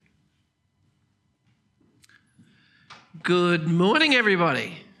Good morning,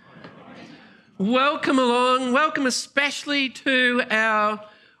 everybody. Welcome along. Welcome especially to our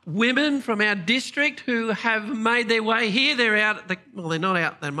women from our district who have made their way here. They're out at they're not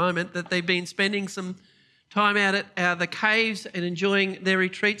out at the moment, that they've been spending some time out at the caves and enjoying their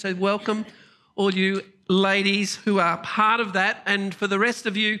retreat. So welcome all you ladies who are part of that. And for the rest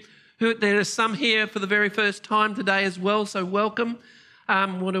of you, there are some here for the very first time today as well. So welcome.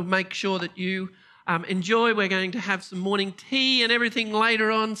 Want to make sure that you enjoy. We're going to have some morning tea and everything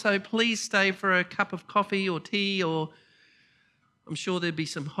later on, so please stay for a cup of coffee or tea, or I'm sure there'd be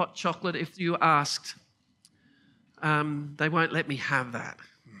some hot chocolate if you asked. They won't let me have that.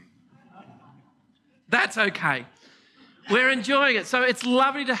 That's okay. We're enjoying it. So it's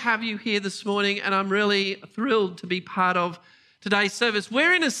lovely to have you here this morning, and I'm really thrilled to be part of today's service.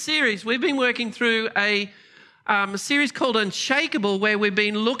 We're in a series. We've been working through a series called Unshakable, where we've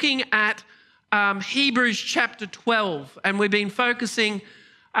been looking at Hebrews chapter 12, and we've been focusing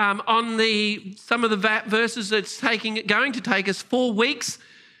on some of the verses that's going to take us 4 weeks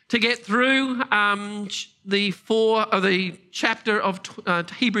to get through the chapter of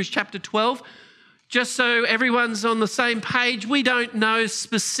Hebrews chapter 12. Just so everyone's on the same page, we don't know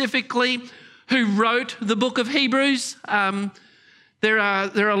specifically who wrote the book of Hebrews. There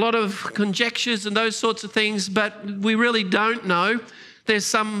are a lot of conjectures and those sorts of things, but we really don't know. There's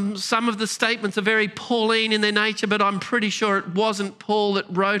some of the statements are very Pauline in their nature, but I'm pretty sure it wasn't Paul that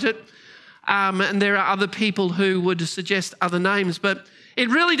wrote it. And there are other people who would suggest other names, but it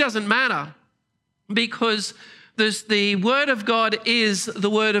really doesn't matter, because the Word of God is the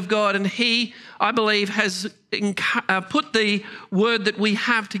Word of God, and He, I believe, has put the Word that we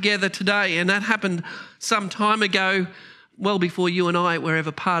have together today, and that happened some time ago, well before you and I were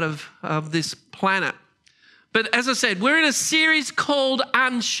ever part of this planet. But as I said, we're in a series called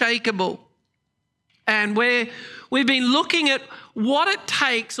Unshakable, and we've been looking at what it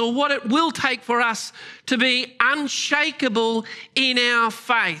takes, or what it will take for us to be unshakable in our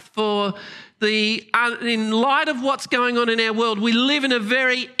faith. In light of what's going on in our world, we live in a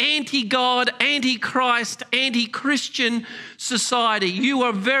very anti-God, anti-Christ, anti-Christian society. You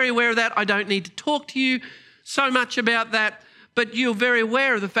are very aware of that. I don't need to talk to you so much about that. But you're very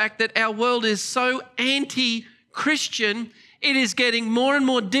aware of the fact that our world is so anti-Christian, it is getting more and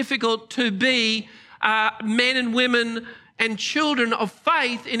more difficult to be men and women and children of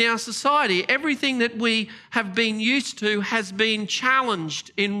faith in our society. Everything that we have been used to has been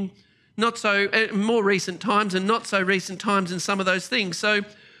challenged in more recent times and not so recent times in some of those things. So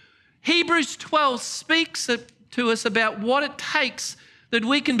Hebrews 12 speaks to us about what it takes that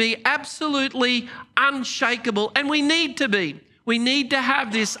we can be absolutely unshakable, and we need to be. We need to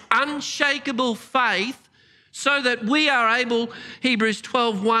have this unshakable faith so that we are able, Hebrews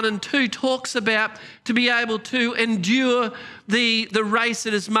 12, 1 and 2 talks about, to be able to endure the race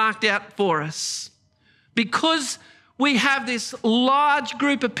that is marked out for us. Because we have this large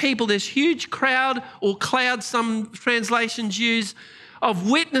group of people, this huge crowd, or cloud some translations use,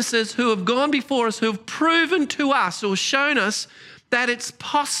 of witnesses who have gone before us, who have proven to us or shown us that it's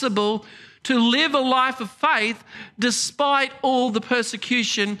possible to live a life of faith despite all the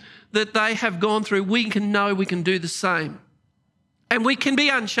persecution that they have gone through. We can know we can do the same. And we can be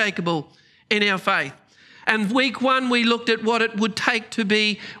unshakable in our faith. And week 1, we looked at what it would take to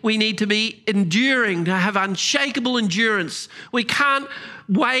be, we need to be enduring, to have unshakable endurance. We can't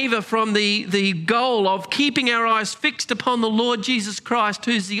waver from the goal of keeping our eyes fixed upon the Lord Jesus Christ,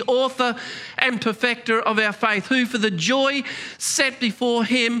 who's the author and perfecter of our faith, who for the joy set before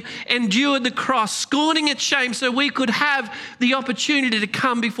him endured the cross, scorning its shame, so we could have the opportunity to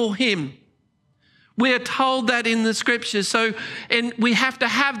come before him. We are told that in the scriptures. And we have to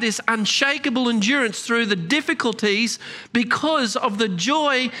have this unshakable endurance through the difficulties because of the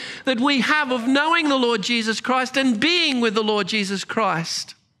joy that we have of knowing the Lord Jesus Christ and being with the Lord Jesus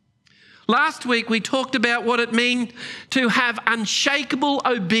Christ. Last week, we talked about what it means to have unshakable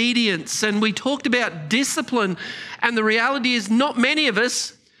obedience, and we talked about discipline. And the reality is, not many of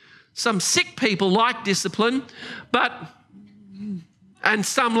us, some sick people like discipline, and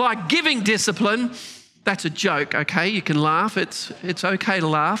some like giving discipline. That's a joke, okay? You can laugh. It's okay to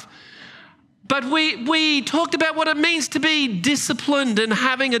laugh. But we talked about what it means to be disciplined and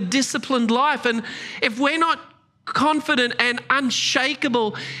having a disciplined life. And if we're not confident and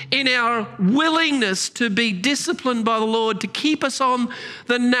unshakable in our willingness to be disciplined by the Lord, to keep us on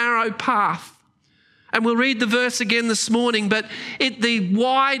the narrow path, and we'll read the verse again this morning, but the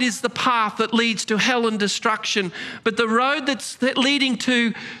wide is the path that leads to hell and destruction, but the road that's leading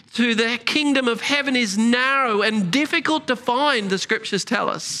to the kingdom of heaven is narrow and difficult to find, the scriptures tell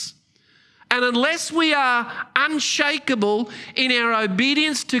us. And unless we are unshakable in our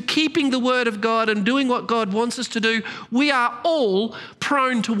obedience to keeping the word of God and doing what God wants us to do, we are all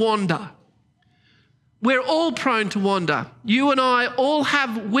prone to wander. We're all prone to wander. You and I all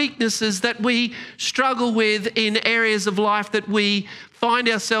have weaknesses that we struggle with in areas of life that we find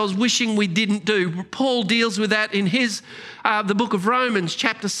ourselves wishing we didn't do. Paul deals with that in the book of Romans,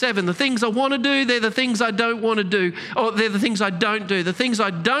 chapter 7. The things I want to do, they're the things I don't want to do. Or they're the things I don't do. The things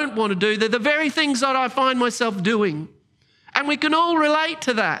I don't want to do, they're the very things that I find myself doing. And we can all relate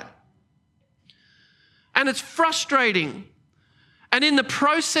to that. And it's frustrating. And in the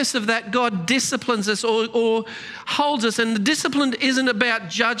process of that, God disciplines us or holds us. And the discipline isn't about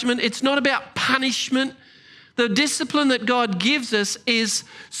judgment. It's not about punishment. The discipline that God gives us is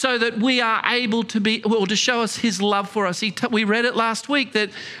so that we are able to show us his love for us. We read it last week that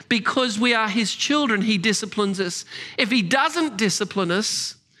because we are his children, he disciplines us. If he doesn't discipline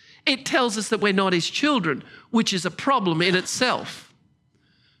us, it tells us that we're not his children, which is a problem in itself.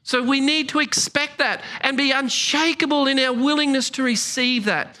 So we need to expect that and be unshakable in our willingness to receive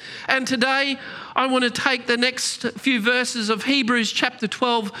that. And today I want to take the next few verses of Hebrews chapter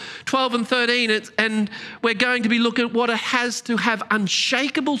 12 and 13, and we're going to be looking at what it has to have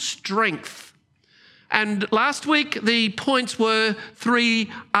unshakable strength. And last week the points were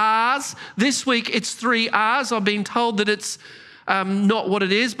 3 R's. This week it's 3 R's. I've been told that it's not what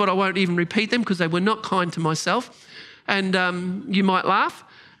it is, but I won't even repeat them because they were not kind to myself. And you might laugh.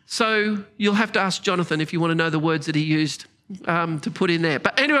 So you'll have to ask Jonathan if you want to know the words that he used to put in there.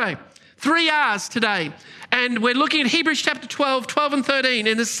 But anyway, 3 R's today. And we're looking at Hebrews chapter 12 and 13.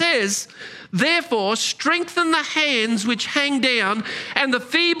 And it says, therefore, strengthen the hands which hang down and the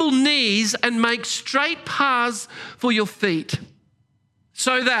feeble knees, and make straight paths for your feet,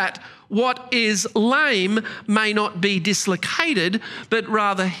 so that what is lame may not be dislocated, but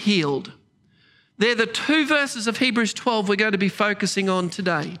rather healed. They're the 2 verses of Hebrews 12 we're going to be focusing on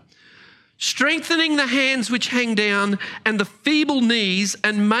today. Strengthening the hands which hang down and the feeble knees,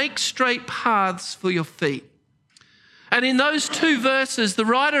 and make straight paths for your feet. And in those 2 verses, the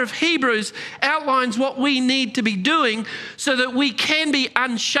writer of Hebrews outlines what we need to be doing so that we can be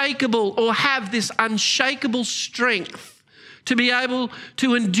unshakable, or have this unshakable strength to be able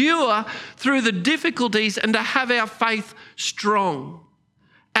to endure through the difficulties and to have our faith strong,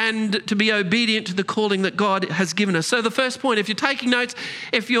 and to be obedient to the calling that God has given us. So the first point, if you're taking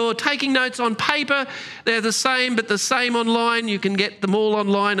notes on paper, they're the same, but the same online. You can get them all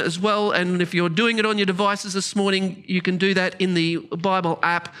online as well. And if you're doing it on your devices this morning, you can do that in the Bible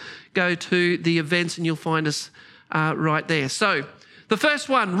app. Go to the events and you'll find us right there. So the first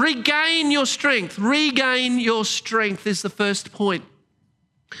one, regain your strength. Regain your strength is the first point.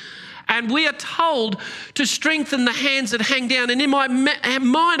 And we are told to strengthen the hands that hang down. And in my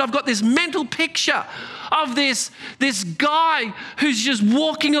mind, I've got this mental picture of this guy who's just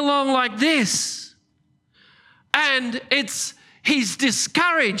walking along like this. And he's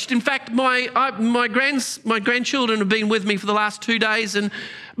discouraged. In fact, my grandchildren have been with me for the last 2 days. And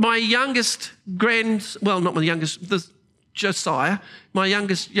my youngest Josiah, my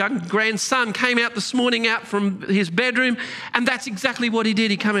young grandson, came out this morning out from his bedroom. And that's exactly what he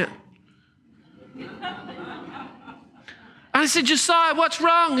did. He came out. And I said, Josiah, what's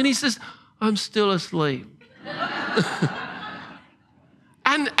wrong? And he says, I'm still asleep.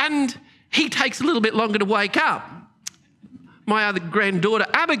 and he takes a little bit longer to wake up. My other granddaughter,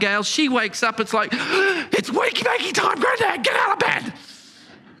 Abigail, she wakes up. It's like, it's wakey time, Granddad, get out of bed.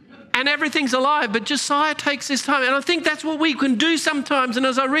 And everything's alive. But Josiah takes his time. And I think that's what we can do sometimes. And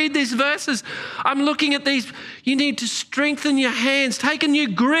as I read these verses, I'm looking at these. You need to strengthen your hands, take a new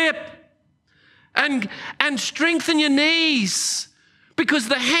grip. And strengthen your knees, because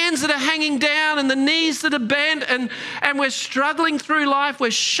the hands that are hanging down and the knees that are bent, and we're struggling through life,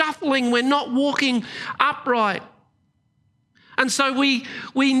 we're shuffling, we're not walking upright. And so we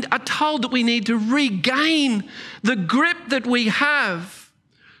are told that we need to regain the grip that we have,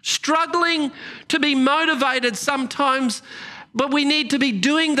 struggling to be motivated sometimes, but we need to be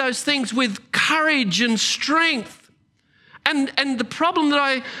doing those things with courage and strength. And the problem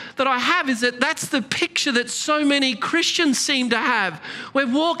that I have is that that's the picture that so many Christians seem to have. We're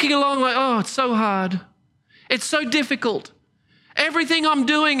walking along like, oh, it's so hard. It's so difficult. Everything I'm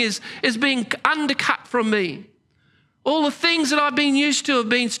doing is being undercut from me. All the things that I've been used to have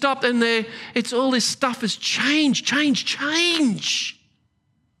been stopped, and it's all this stuff has changed.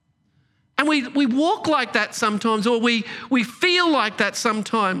 And we walk like that sometimes, or we feel like that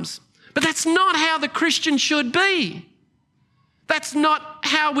sometimes. But that's not how the Christian should be. That's not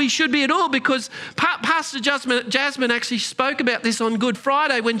how we should be at all, because Pastor Jasmine actually spoke about this on Good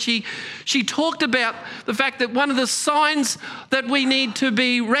Friday when she talked about the fact that one of the signs that we need to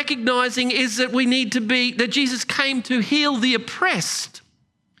be recognizing is that that Jesus came to heal the oppressed.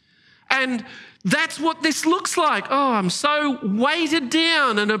 And that's what this looks like. Oh, I'm so weighted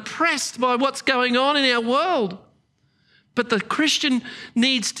down and oppressed by what's going on in our world. But the Christian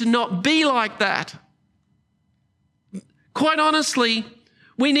needs to not be like that. Quite honestly,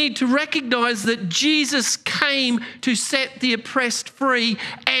 we need to recognize that Jesus came to set the oppressed free,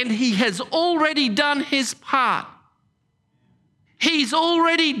 and he has already done his part. He's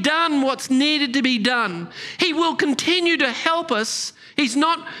already done what's needed to be done. He will continue to help us. He's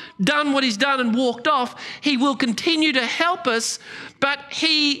not done what he's done and walked off. He will continue to help us, but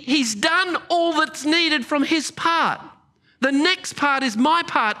he's done all that's needed from his part. The next part is my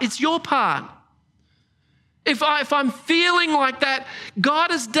part. It's your part. If I'm feeling like that, God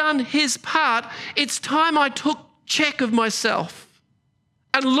has done his part, it's time I took check of myself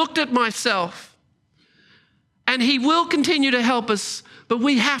and looked at myself. And he will continue to help us, but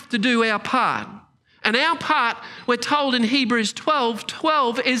we have to do our part. And our part, we're told in Hebrews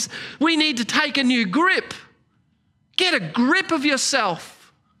 12, is we need to take a new grip. Get a grip of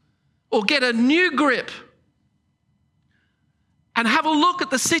yourself, or get a new grip. And have a look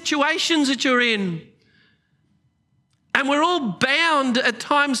at the situations that you're in. And we're all bound at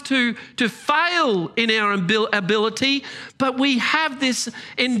times to fail in our ability, but we have this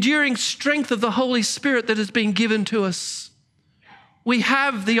enduring strength of the Holy Spirit that has been given to us. We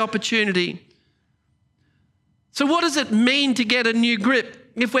have the opportunity. So what does it mean to get a new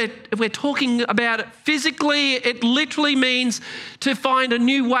grip? If we're talking about it physically, it literally means to find a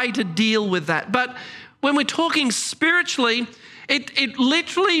new way to deal with that. But when we're talking spiritually, it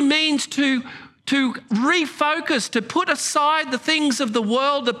literally means to refocus, to put aside the things of the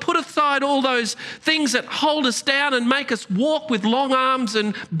world, to put aside all those things that hold us down and make us walk with long arms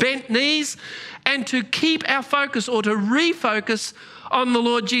and bent knees, and to keep our focus, or to refocus on the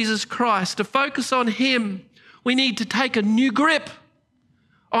Lord Jesus Christ, to focus on him. We need to take a new grip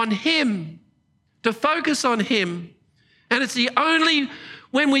on him, to focus on him. And it's the only,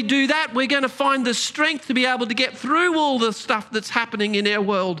 when we do that, we're going to find the strength to be able to get through all the stuff that's happening in our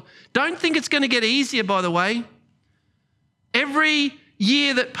world. Don't think it's going to get easier, by the way. Every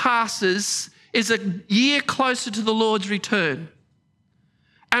year that passes is a year closer to the Lord's return.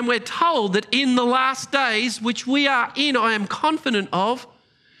 And we're told that in the last days, which we are in, I am confident of,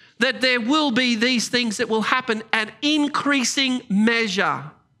 that there will be these things that will happen at increasing measure.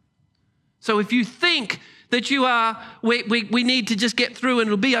 So if you think that we need to just get through and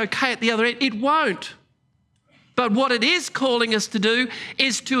it'll be okay at the other end, it won't. But what it is calling us to do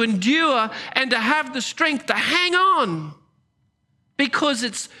is to endure and to have the strength to hang on, because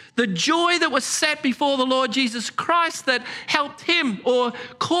it's the joy that was set before the Lord Jesus Christ that helped him, or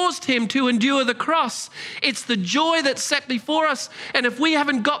caused him to endure the cross. It's the joy that's set before us. And if we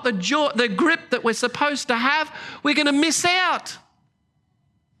haven't got the grip that we're supposed to have, we're going to miss out.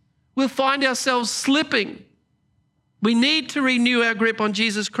 We'll find ourselves slipping. We need to renew our grip on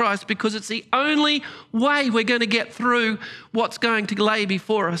Jesus Christ, because it's the only way we're going to get through what's going to lay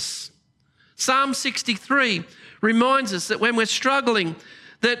before us. Psalm 63 reminds us that when we're struggling,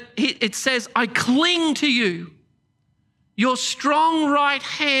 that it says, I cling to you. Your strong right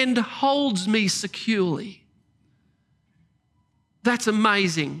hand holds me securely. That's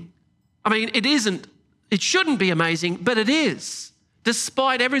amazing. I mean, it shouldn't be amazing, but it is.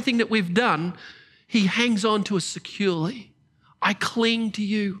 Despite everything that we've done, he hangs on to us securely. I cling to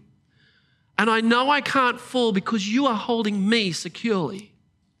you. And I know I can't fall because you are holding me securely.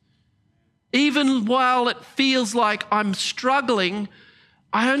 Even while it feels like I'm struggling,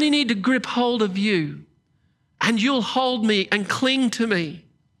 I only need to grip hold of you, and you'll hold me and cling to me.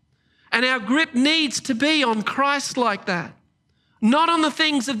 And our grip needs to be on Christ like that, not on the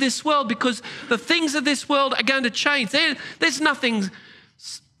things of this world, because the things of this world are going to change. There's nothing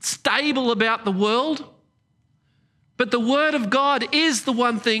stable about the world, but the Word of God is the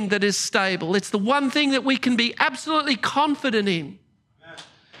one thing that is stable. It's the one thing that we can be absolutely confident in.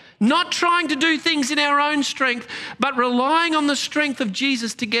 Not trying to do things in our own strength, but relying on the strength of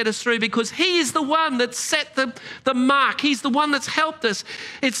Jesus to get us through, because he is the one that set the mark. He's the one that's helped us.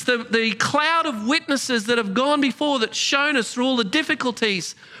 It's the cloud of witnesses that have gone before that's shown us through all the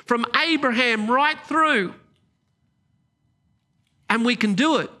difficulties from Abraham right through. And we can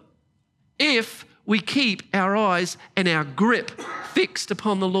do it if we keep our eyes and our grip fixed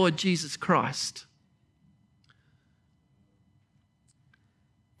upon the Lord Jesus Christ.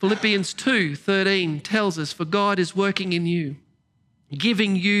 Philippians 2:13 tells us, for God is working in you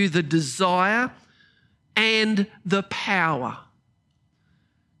giving you the desire and the power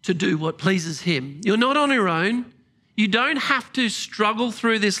to do what pleases him. You're not on your own. You don't have to struggle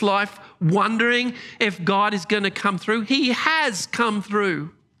through this life wondering if God is going to come through. He has come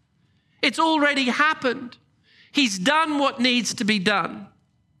through. It's already happened. He's done what needs to be done.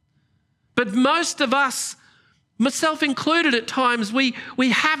 But most of us, myself included at times, we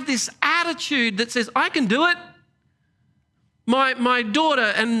have this attitude that says, I can do it. My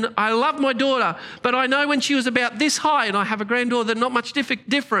daughter, and I love my daughter, but I know when she was about this high, and I have a granddaughter that's not much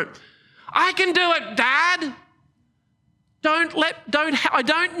different. I can do it, Dad. I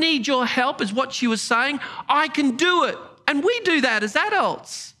don't need your help, is what she was saying. I can do it. And we do that as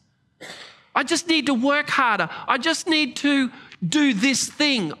adults. I just need to work harder. I just need to do this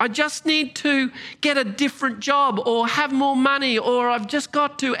thing. I just need to get a different job or have more money, or I've just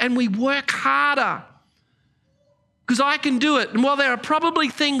got to, and we work harder because I can do it. And while there are probably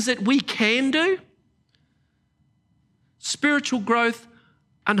things that we can do, spiritual growth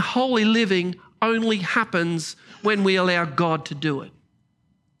and holy living only happens when we allow God to do it.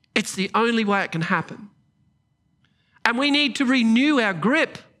 It's the only way it can happen. And we need to renew our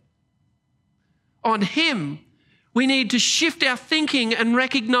grip on him. We need to shift our thinking and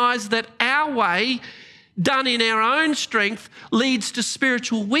recognize that our way, done in our own strength, leads to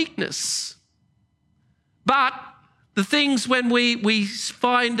spiritual weakness. But the things when we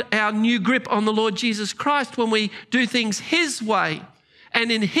find our new grip on the Lord Jesus Christ, when we do things his way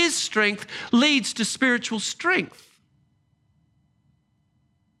and in his strength, leads to spiritual strength.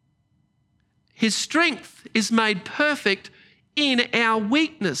 His strength is made perfect in our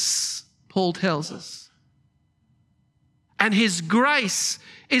weakness, Paul tells us. And his grace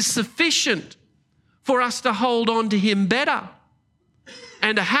is sufficient for us to hold on to him better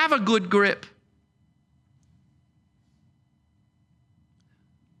and to have a good grip.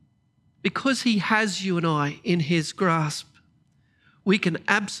 Because he has you and I in his grasp, we can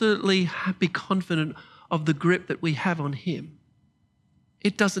absolutely be confident of the grip that we have on him.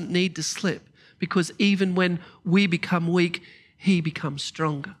 It doesn't need to slip, because even when we become weak, he becomes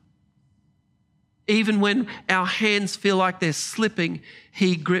stronger. Even when our hands feel like they're slipping,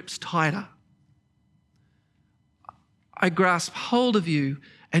 he grips tighter. I grasp hold of you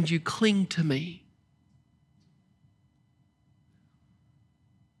and you cling to me.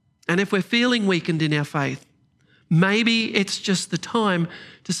 And if we're feeling weakened in our faith, maybe it's just the time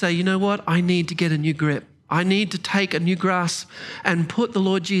to say, you know what? I need to get a new grip. I need to take a new grasp and put the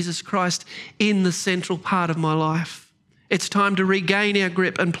Lord Jesus Christ in the central part of my life. It's time to regain our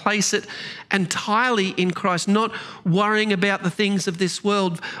grip and place it entirely in Christ, not worrying about the things of this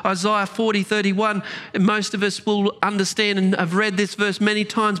world. Isaiah 40:31, most of us will understand and have read this verse many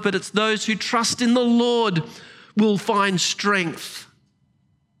times, but it's those who trust in the Lord will find strength.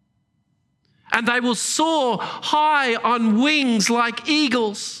 And they will soar high on wings like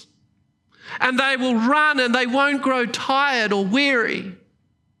eagles. And they will run and they won't grow tired or weary.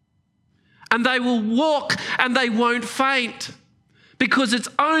 And they will walk and they won't faint. Because it's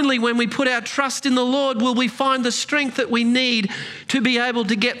only when we put our trust in the Lord will we find the strength that we need to be able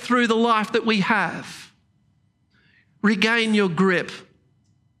to get through the life that we have. Regain your grip.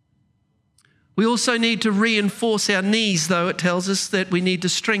 We also need to reinforce our knees, though. It tells us that we need to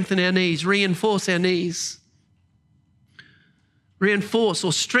strengthen our knees, reinforce our knees. Reinforce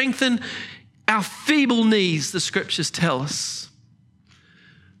or strengthen our feeble knees, the scriptures tell us,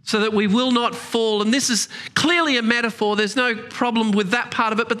 so that we will not fall. And this is clearly a metaphor. There's no problem with that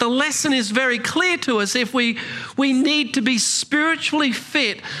part of it. But the lesson is very clear to us. If we need to be spiritually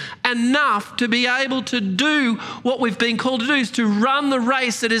fit enough to be able to do what we've been called to do, is to run the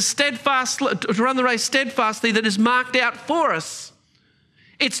race that is steadfastly that is marked out for us.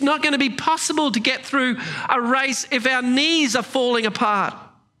 It's not going to be possible to get through a race if our knees are falling apart.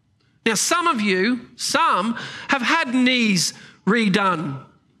 Now, some have had knees redone.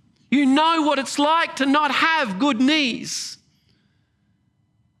 You know what it's like to not have good knees.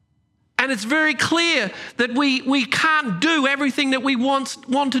 And it's very clear that we can't do everything that we want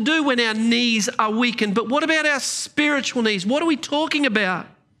to do when our knees are weakened. But what about our spiritual knees? What are we talking about?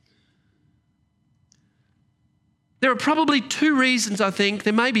 There are probably two reasons, I think.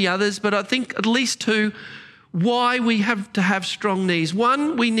 There may be others, but I think at least two, why we have to have strong knees.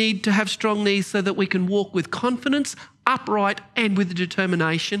 One, we need to have strong knees so that we can walk with confidence, upright, and with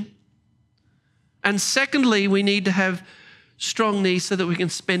determination. And secondly, we need to have strong knees so that we can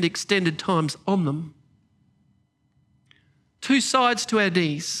spend extended times on them. Two sides to our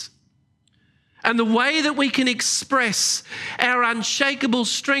knees. And the way that we can express our unshakable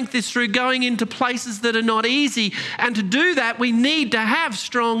strength is through going into places that are not easy. And to do that, we need to have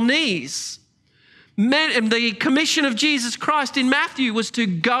strong knees. And the commission of Jesus Christ in Matthew was to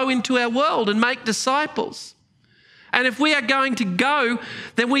go into our world and make disciples. And if we are going to go,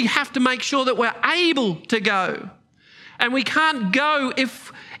 then we have to make sure that we're able to go. And we can't go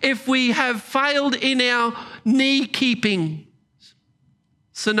if we have failed in our knee-keeping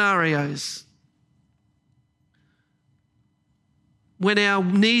scenarios. When our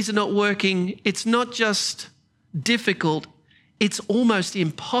knees are not working, it's not just difficult, it's almost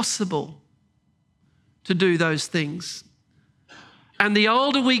impossible to do those things. And the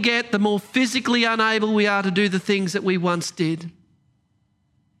older we get, the more physically unable we are to do the things that we once did.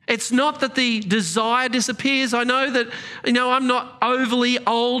 It's not that the desire disappears. I know that, I'm not overly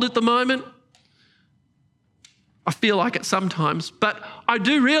old at the moment. I feel like it sometimes. But I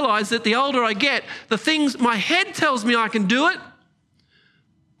do realise that the older I get, the things, my head tells me I can do it,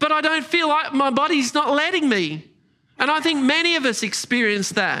 but I don't feel like my body's not letting me. And I think many of us experience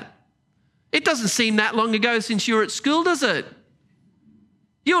that. It doesn't seem that long ago since you were at school, does it?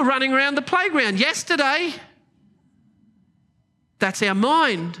 You were running around the playground yesterday. That's our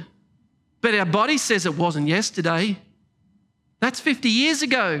mind. But our body says it wasn't yesterday. That's 50 years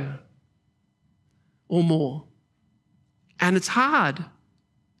ago or more. And it's hard.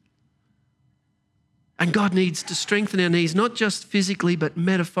 And God needs to strengthen our knees, not just physically, but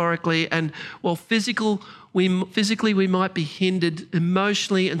metaphorically. And while physically we might be hindered,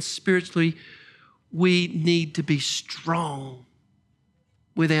 emotionally and spiritually, we need to be strong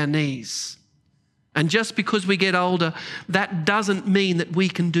with our knees. And just because we get older, that doesn't mean that we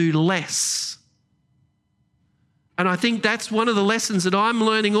can do less. And I think that's one of the lessons that I'm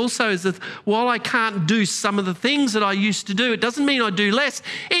learning also, is that while I can't do some of the things that I used to do, it doesn't mean I do less.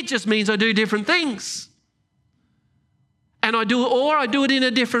 It just means I do different things. And I do it in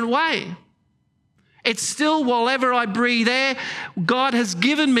a different way. It's still, wherever I breathe air, God has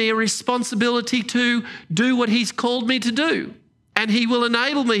given me a responsibility to do what He's called me to do. And He will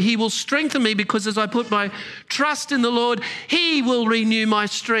enable me. He will strengthen me, because as I put my trust in the Lord, He will renew my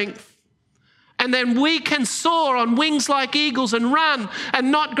strength. And then we can soar on wings like eagles and run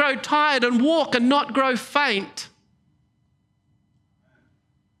and not grow tired, and walk and not grow faint.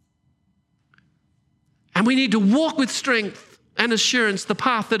 And we need to walk with strength and assurance the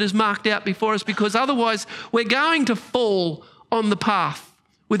path that is marked out before us, because otherwise we're going to fall on the path.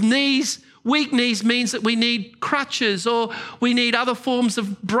 With knees, weak knees means that we need crutches, or we need other forms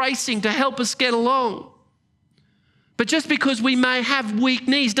of bracing to help us get along. But just because we may have weak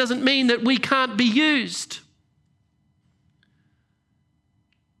knees doesn't mean that we can't be used.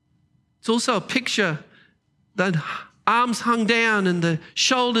 It's also a picture, the arms hung down and the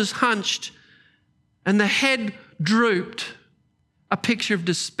shoulders hunched and the head drooped, a picture of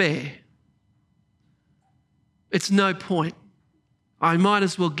despair. It's no point. I might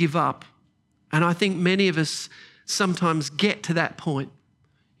as well give up. And I think many of us sometimes get to that point.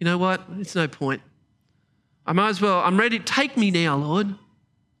 You know what? It's no point. I'm ready. Take me now, Lord.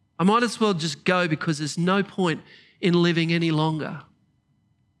 I might as well just go, because there's no point in living any longer.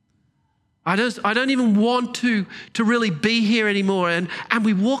 I don't even want to really be here anymore. And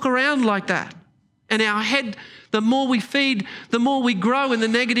we walk around like that. And our head, the more we feed, the more we grow in the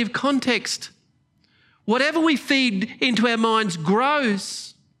negative context. Whatever we feed into our minds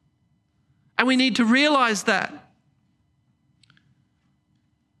grows. And we need to realize that.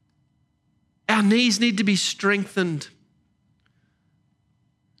 Our knees need to be strengthened.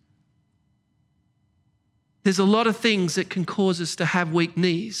 There's a lot of things that can cause us to have weak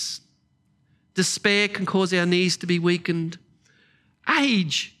knees. Despair can cause our knees to be weakened.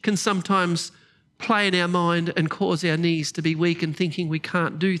 Age can sometimes play in our mind and cause our knees to be weak and thinking we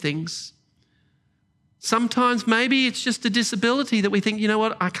can't do things. Sometimes maybe it's just a disability that we think, you know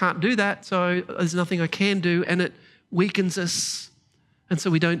what, I can't do that, so there's nothing I can do, and it weakens us, and so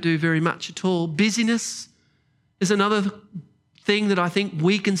we don't do very much at all. Busyness is another thing that I think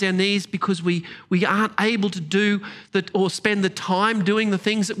weakens our knees, because we aren't able to do or spend the time doing the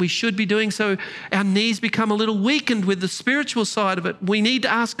things that we should be doing, so our knees become a little weakened with the spiritual side of it. We need to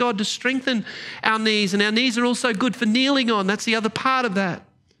ask God to strengthen our knees, and our knees are also good for kneeling on. That's the other part of that.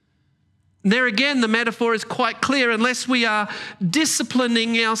 And there again, the metaphor is quite clear. Unless we are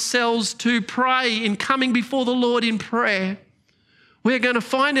disciplining ourselves to pray in coming before the Lord in prayer, we're going to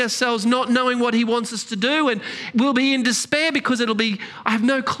find ourselves not knowing what He wants us to do, and we'll be in despair, because I have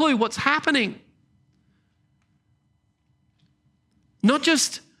no clue what's happening. Not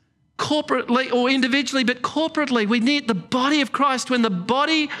just corporately or individually, but corporately. We need the body of Christ. When the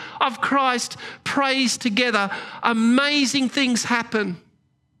body of Christ prays together, amazing things happen.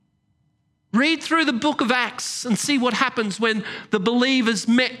 Read through the book of Acts and see what happens when the believers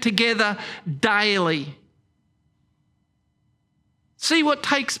met together daily. See what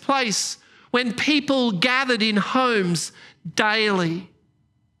takes place when people gathered in homes daily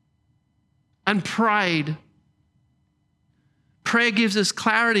and prayed. Prayer gives us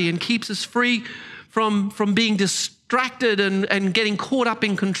clarity and keeps us free from being distracted and getting caught up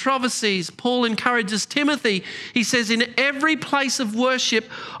in controversies. Paul encourages Timothy. He says, in every place of worship,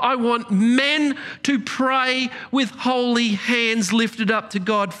 I want men to pray with holy hands lifted up to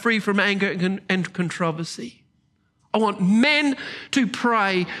God, free from anger and controversy. I want men to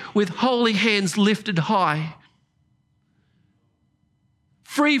pray with holy hands lifted high,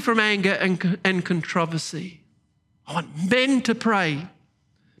 free from anger and controversy. I want men to pray,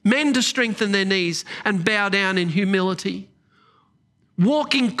 men to strengthen their knees and bow down in humility,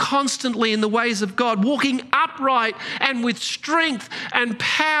 walking constantly in the ways of God, walking upright and with strength and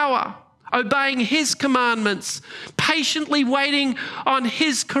power, obeying his commandments, patiently waiting on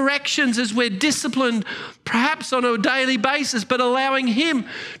his corrections as we're disciplined, perhaps on a daily basis, but allowing him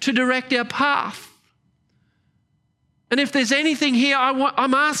to direct our path. And if there's anything here,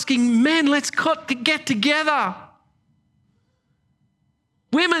 I'm asking men, let's get together.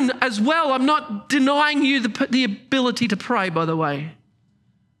 Women as well, I'm not denying you the ability to pray, by the way.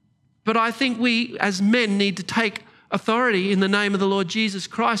 But I think we as men need to take authority in the name of the Lord Jesus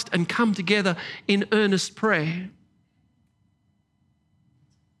Christ and come together in earnest prayer.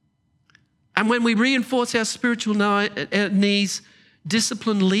 And when we reinforce our spiritual needs,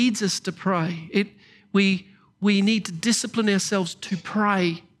 discipline leads us to pray. We need to discipline ourselves to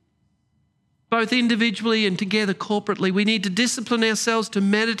pray, both individually and together corporately. We need to discipline ourselves to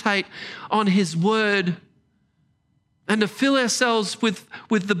meditate on his word and to fill ourselves with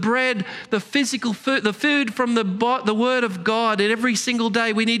the bread, the physical food, the food from the word of God. And every single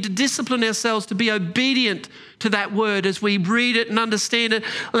day we need to discipline ourselves to be obedient to that word as we read it and understand it.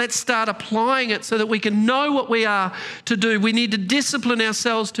 Let's start applying it so that we can know what we are to do. We need to discipline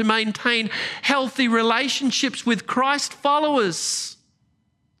ourselves to maintain healthy relationships with Christ followers,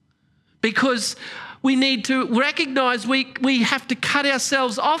 because we need to recognize we have to cut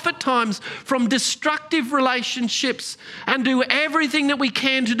ourselves off at times from destructive relationships and do everything that we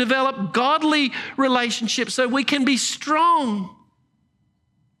can to develop godly relationships so we can be strong.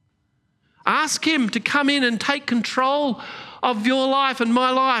 Ask him to come in and take control of your life and my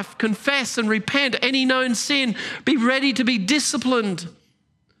life. Confess and repent any known sin. Be ready to be disciplined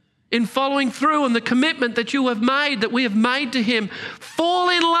in following through on the commitment that you have made, that we have made to him. Fall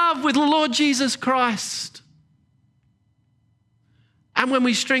in love with the Lord Jesus Christ. And when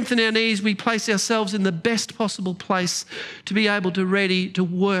we strengthen our knees, we place ourselves in the best possible place to be able to ready to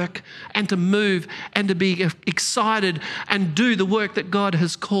work and to move and to be excited and do the work that God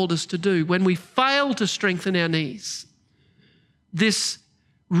has called us to do. When we fail to strengthen our knees, this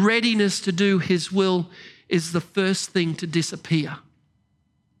readiness to do his will is the first thing to disappear.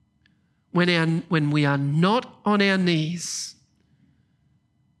 When we are not on our knees,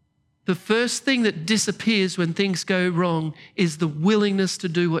 the first thing that disappears when things go wrong is the willingness to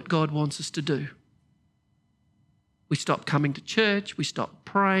do what God wants us to do. We stop coming to church, we stop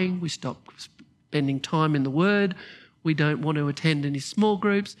praying, we stop spending time in the Word, we don't want to attend any small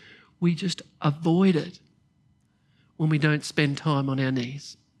groups, we just avoid it when we don't spend time on our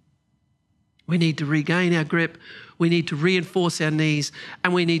knees. We need to regain our grip, we need to reinforce our knees,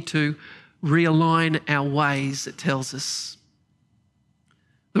 and we need to realign our ways, it tells us.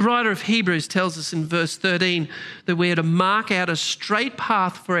 The writer of Hebrews tells us in verse 13 that we are to mark out a straight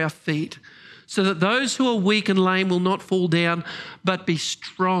path for our feet so that those who are weak and lame will not fall down, but be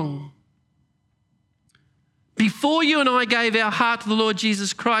strong. Before you and I gave our heart to the Lord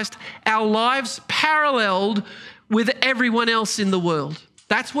Jesus Christ, our lives paralleled with everyone else in the world.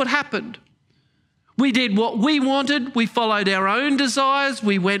 That's what happened. We did what we wanted. We followed our own desires.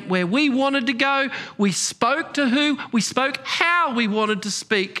 We went where we wanted to go. We spoke to who. We spoke how we wanted to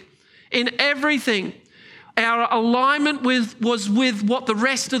speak. In everything, our alignment was with what the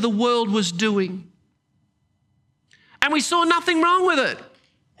rest of the world was doing. And we saw nothing wrong with it.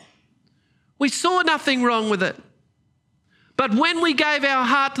 We saw nothing wrong with it. But when we gave our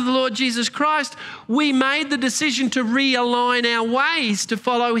heart to the Lord Jesus Christ, we made the decision to realign our ways, to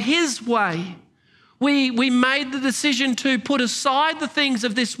follow his way. We made the decision to put aside the things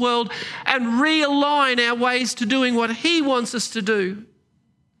of this world and realign our ways to doing what he wants us to do.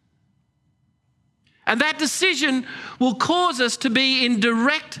 And that decision will cause us to be in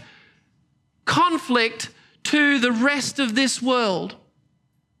direct conflict to the rest of this world.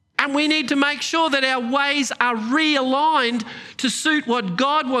 And we need to make sure that our ways are realigned to suit what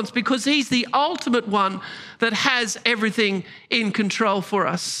God wants, because he's the ultimate one that has everything in control for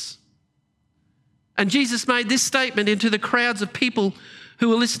us. And Jesus made this statement into the crowds of people who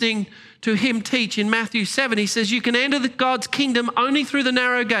were listening to him teach in Matthew 7. He says, you can enter God's kingdom only through the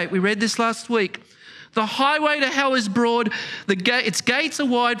narrow gate. We read this last week. The highway to hell is broad. Its gates are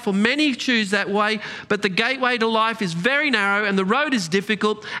wide, for many choose that way, but the gateway to life is very narrow and the road is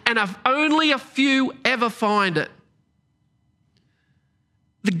difficult, and only a few ever find it.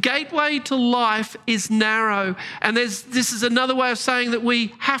 The gateway to life is narrow, and this is another way of saying that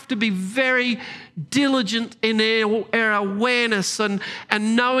we have to be very diligent in our awareness and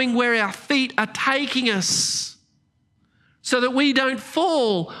knowing where our feet are taking us, so that we don't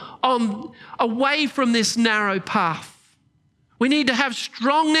fall away from this narrow path. We need to have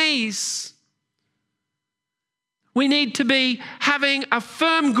strong knees. We need to be having a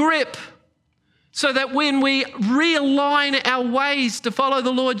firm grip, so that when we realign our ways to follow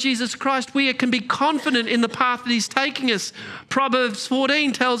the Lord Jesus Christ, we can be confident in the path that he's taking us. Proverbs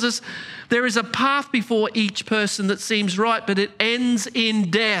 14 tells us there is a path before each person that seems right, but it ends in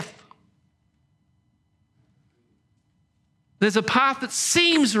death. There's a path that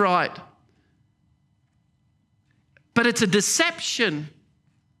seems right, but it's a deception.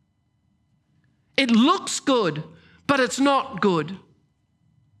 It looks good, but it's not good.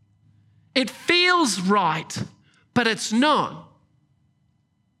 It feels right, but it's not.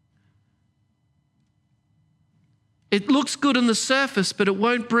 It looks good on the surface, but it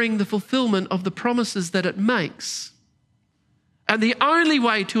won't bring the fulfillment of the promises that it makes. And the only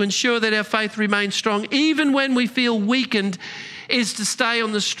way to ensure that our faith remains strong, even when we feel weakened, is to stay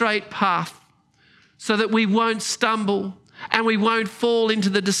on the straight path, so that we won't stumble and we won't fall into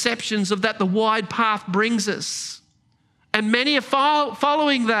the deceptions of that the wide path brings us. And many are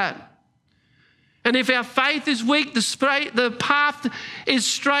following that. And if our faith is weak, the path is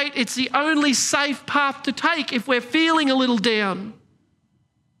straight. It's the only safe path to take if we're feeling a little down.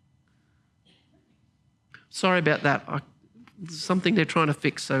 Sorry about that. There's something they're trying to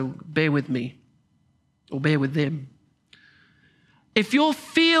fix, so bear with me, or bear with them. If you're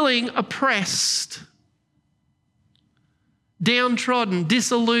feeling oppressed, downtrodden,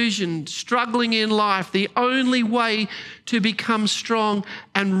 disillusioned, struggling in life, the only way to become strong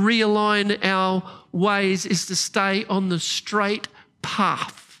and realign our ways is to stay on the straight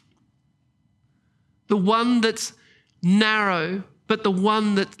path. The one that's narrow, but the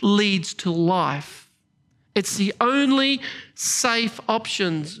one that leads to life. It's the only safe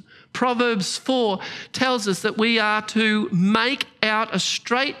options. Proverbs 4 tells us that we are to make out a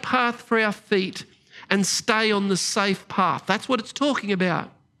straight path for our feet and stay on the safe path. That's what it's talking about.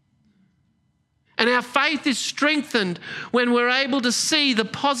 And our faith is strengthened when we're able to see the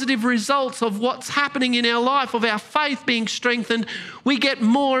positive results of what's happening in our life, of our faith being strengthened. We get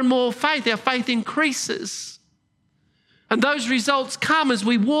more and more faith. Our faith increases. And those results come as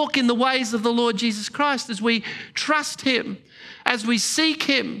we walk in the ways of the Lord Jesus Christ, as we trust him, as we seek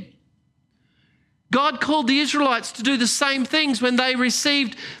him. God called the Israelites to do the same things when they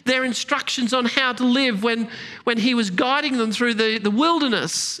received their instructions on how to live, when he was guiding them through the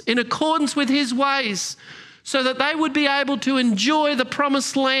wilderness in accordance with his ways, so that they would be able to enjoy the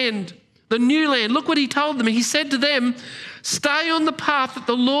promised land, the new land. Look what he told them. He said to them, stay on the path that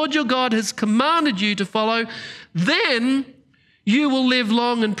the Lord your God has commanded you to follow. Then you will live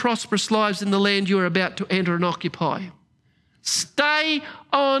long and prosperous lives in the land you are about to enter and occupy. Stay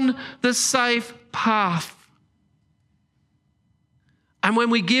on the safe path. And when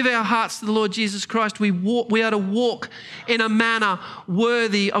we give our hearts to the Lord Jesus Christ, we are to walk in a manner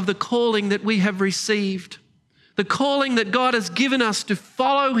worthy of the calling that we have received, the calling that God has given us to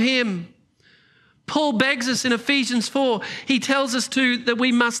follow him. Paul begs us in Ephesians 4, he tells us that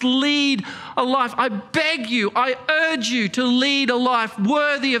we must lead a life. I beg you, I urge you to lead a life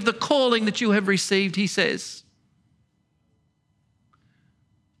worthy of the calling that you have received, he says.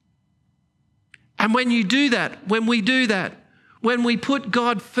 And when you do that, when we put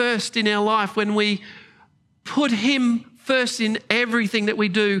God first in our life, when we put him first in everything that we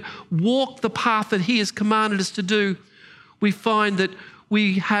do, walk the path that he has commanded us to do, we find that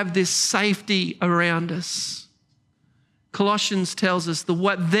we have this safety around us. Colossians tells us the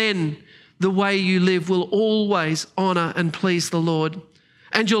way you live will always honour and please the Lord,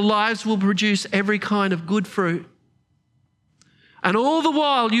 and your lives will produce every kind of good fruit. And all the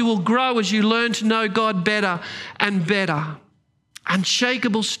while you will grow as you learn to know God better and better.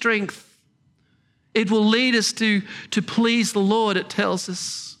 Unshakable strength. It will lead us to please the Lord, it tells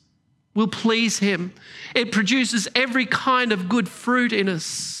us. will please him. It produces every kind of good fruit in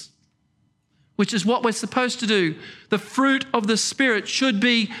us, which is what we're supposed to do. The fruit of the Spirit should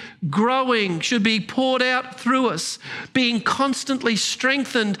be growing, should be poured out through us, being constantly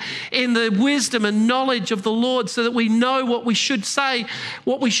strengthened in the wisdom and knowledge of the Lord so that we know what we should say,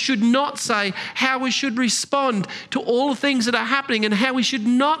 what we should not say, how we should respond to all the things that are happening and how we should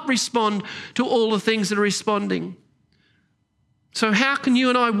not respond to all the things that are responding. So how can you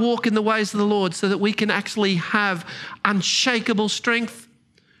and I walk in the ways of the Lord so that we can actually have unshakable strength?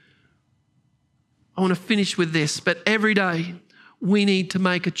 I want to finish with this, but every day we need to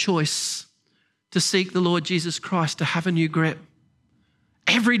make a choice to seek the Lord Jesus Christ, to have a new grip.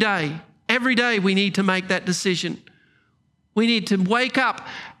 Every day we need to make that decision. We need to wake up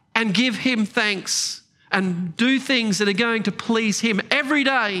and give him thanks and do things that are going to please him. Every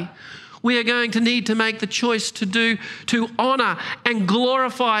day we are going to need to make the choice to honour and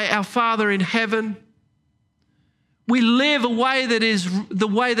glorify our Father in heaven. We live a way that is the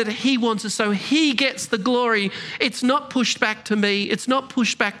way that he wants us, so he gets the glory. It's not pushed back to me. It's not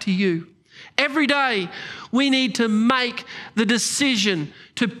pushed back to you. Every day we need to make the decision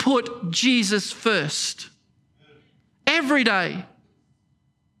to put Jesus first. Every day.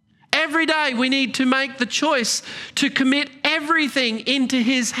 Every day we need to make the choice to commit everything into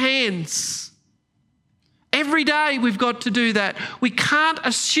his hands. Every day we've got to do that. We can't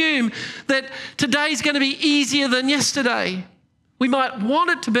assume that today's going to be easier than yesterday. We might want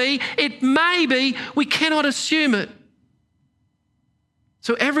it to be. It may be. We cannot assume it.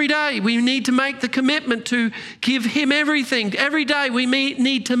 So every day we need to make the commitment to give him everything. Every day we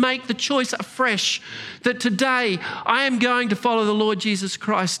need to make the choice afresh that today I am going to follow the Lord Jesus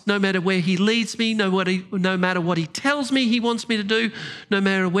Christ no matter where he leads me, no matter what he tells me he wants me to do, no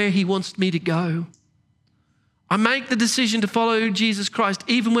matter where he wants me to go. I make the decision to follow Jesus Christ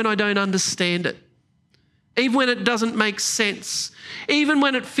even when I don't understand it, even when it doesn't make sense, even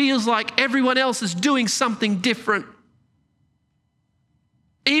when it feels like everyone else is doing something different,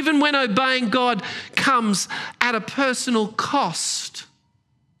 even when obeying God comes at a personal cost.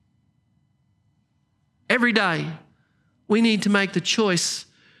 Every day we need to make the choice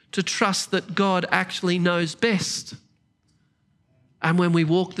to trust that God actually knows best. And when we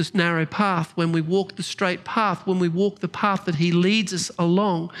walk this narrow path, when we walk the straight path, when we walk the path that he leads us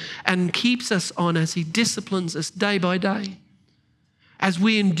along and keeps us on as he disciplines us day by day, as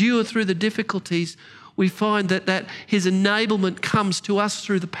we endure through the difficulties, we find that his enablement comes to us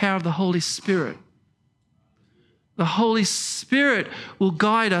through the power of the Holy Spirit. The Holy Spirit will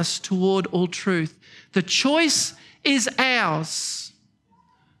guide us toward all truth. The choice is ours,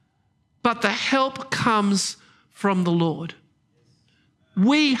 but the help comes from the Lord.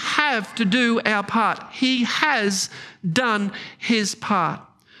 We have to do our part. He has done his part.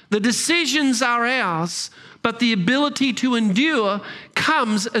 The decisions are ours, but the ability to endure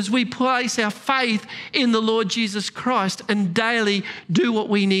comes as we place our faith in the Lord Jesus Christ and daily do what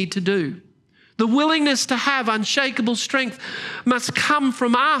we need to do. The willingness to have unshakable strength must come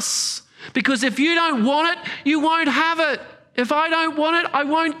from us, because if you don't want it, you won't have it. If I don't want it, I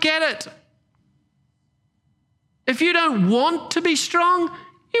won't get it. If you don't want to be strong,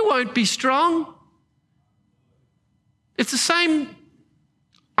 you won't be strong. It's the same.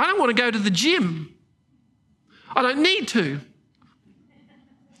 I don't want to go to the gym. I don't need to.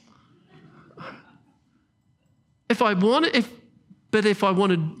 If I want it, if I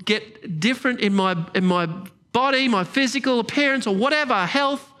want to get different in my body, my physical appearance or whatever,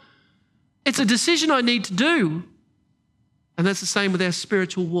 health, it's a decision I need to do. And that's the same with our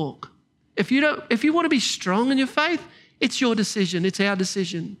spiritual walk. If you want to be strong in your faith, it's your decision. It's our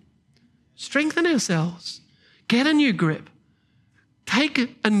decision. Strengthen ourselves. Get a new grip.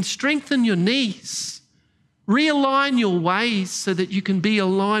 Take and strengthen your knees. Realign your ways so that you can be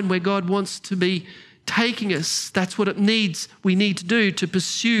aligned where God wants to be taking us. That's what we need to do to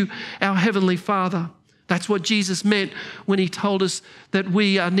pursue our Heavenly Father. That's what Jesus meant when he told us that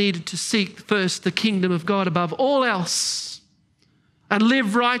we are needed to seek first the kingdom of God above all else and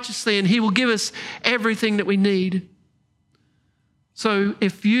live righteously, and he will give us everything that we need. So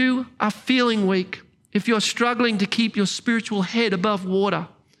if you are feeling weak, if you're struggling to keep your spiritual head above water,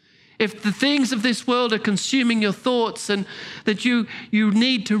 if the things of this world are consuming your thoughts and that you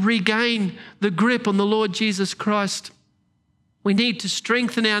need to regain the grip on the Lord Jesus Christ, we need to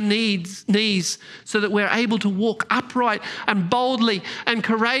strengthen our knees so that we're able to walk upright and boldly and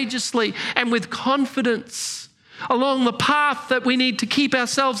courageously and with confidence along the path that we need to keep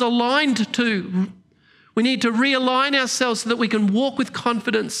ourselves aligned to. We need to realign ourselves so that we can walk with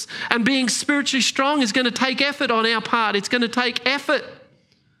confidence. And being spiritually strong is going to take effort on our part. It's going to take effort.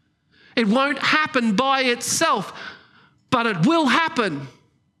 It won't happen by itself, but it will happen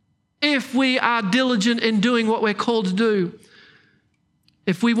if we are diligent in doing what we're called to do.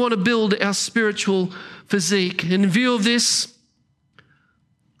 If we want to build our spiritual physique. In view of this,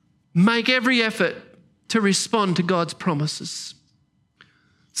 make every effort to respond to God's promises.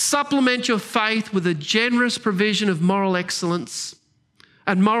 Supplement your faith with a generous provision of moral excellence,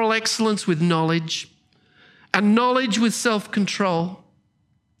 and moral excellence with knowledge, and knowledge with self-control,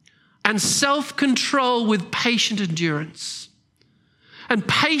 and self-control with patient endurance, and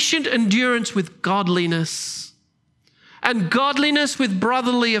patient endurance with godliness, and godliness with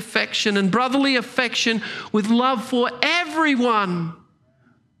brotherly affection, and brotherly affection with love for everyone.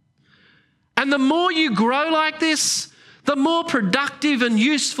 And the more you grow like this, the more productive and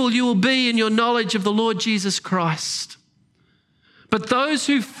useful you will be in your knowledge of the Lord Jesus Christ. But those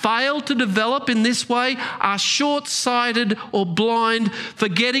who fail to develop in this way are short-sighted or blind,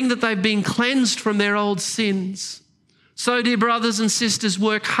 forgetting that they've been cleansed from their old sins. So, dear brothers and sisters,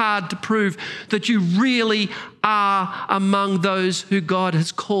 work hard to prove that you really are among those who God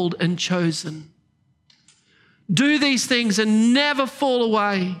has called and chosen. Do these things and never fall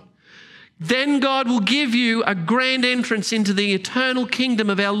away. Then God will give you a grand entrance into the eternal kingdom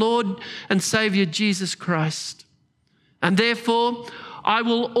of our Lord and Saviour Jesus Christ. And therefore, I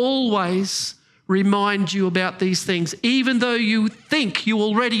will always remind you about these things, even though you think you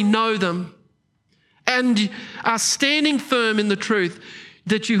already know them and are standing firm in the truth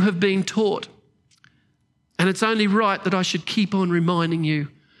that you have been taught. And it's only right that I should keep on reminding you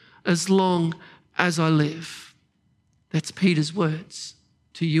as long as I live. That's Peter's words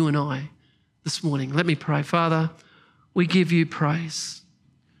to you and I this morning. Let me pray. Father, we give you praise.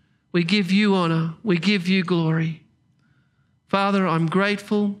 We give you honour. We give you glory. Father, I'm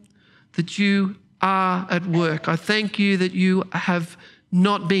grateful that you are at work. I thank you that you have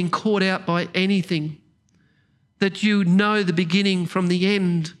not been caught out by anything, that you know the beginning from the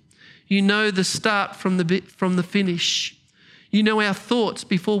end. You know the start from the finish. You know our thoughts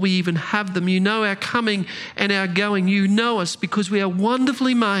before we even have them. You know our coming and our going. You know us because we are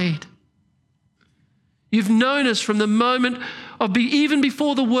wonderfully made. You've known us from the moment of even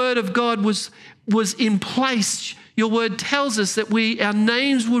before the word of God was in place. Your word tells us that our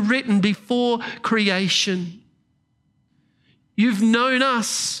names were written before creation. You've known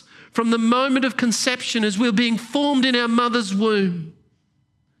us from the moment of conception as we were being formed in our mother's womb.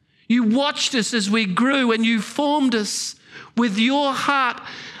 You watched us as we grew and you formed us with your heart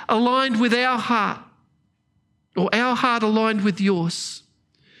aligned with our heart, or our heart aligned with yours.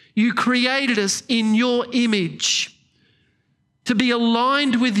 You created us in your image to be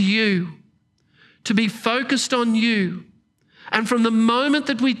aligned with you, to be focused on you. And from the moment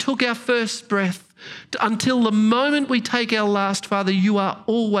that we took our first breath until the moment we take our last, Father, you are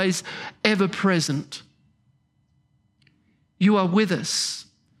always ever present. You are with us,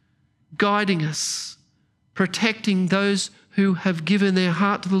 guiding us, protecting those who have given their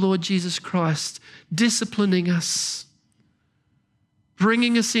heart to the Lord Jesus Christ, disciplining us,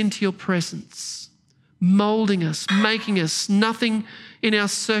 bringing us into your presence, molding us, making us. Nothing in our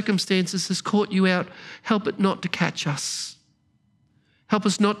circumstances has caught you out. Help it not to catch us. Help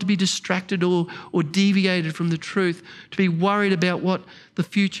us not to be distracted or deviated from the truth, to be worried about what the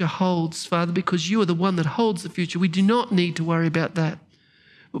future holds, Father, because you are the one that holds the future. We do not need to worry about that.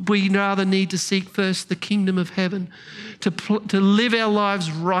 We rather need to seek first the kingdom of heaven, to live our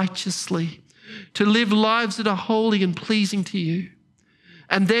lives righteously, to live lives that are holy and pleasing to you.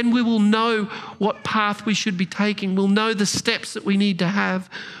 And then we will know what path we should be taking. We'll know the steps that we need to have.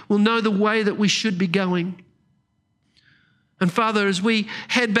 We'll know the way that we should be going. And Father, as we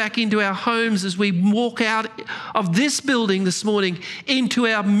head back into our homes, as we walk out of this building this morning into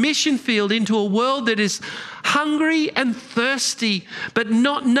our mission field, into a world that is hungry and thirsty, but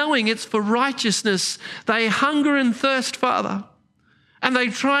not knowing it's for righteousness, they hunger and thirst, Father. And they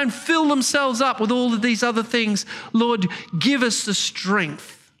try and fill themselves up with all of these other things. Lord, give us the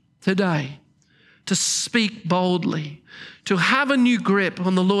strength today to speak boldly, to have a new grip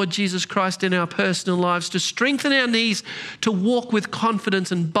on the Lord Jesus Christ in our personal lives, to strengthen our knees, to walk with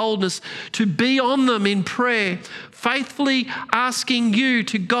confidence and boldness, to be on them in prayer, faithfully asking you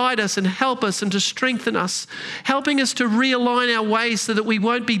to guide us and help us and to strengthen us, helping us to realign our ways so that we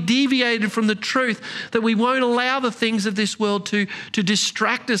won't be deviated from the truth, that we won't allow the things of this world to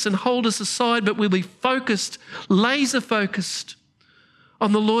distract us and hold us aside, but we'll be focused, laser focused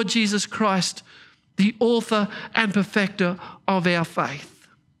on the Lord Jesus Christ, the author and perfecter of our faith.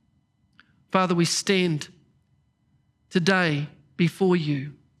 Father, we stand today before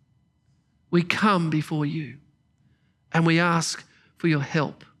you. We come before you and we ask for your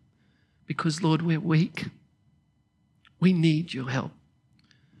help because, Lord, we're weak. We need your help.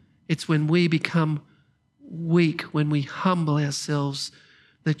 It's when we become weak, when we humble ourselves,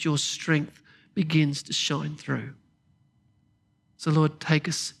 that your strength begins to shine through. So, Lord, take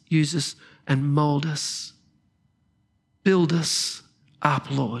us, use us, and mold us. Build us up,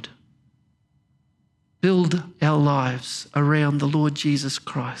 Lord. Build our lives around the Lord Jesus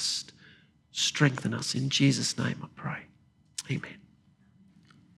Christ. Strengthen us. In Jesus' name I pray. Amen.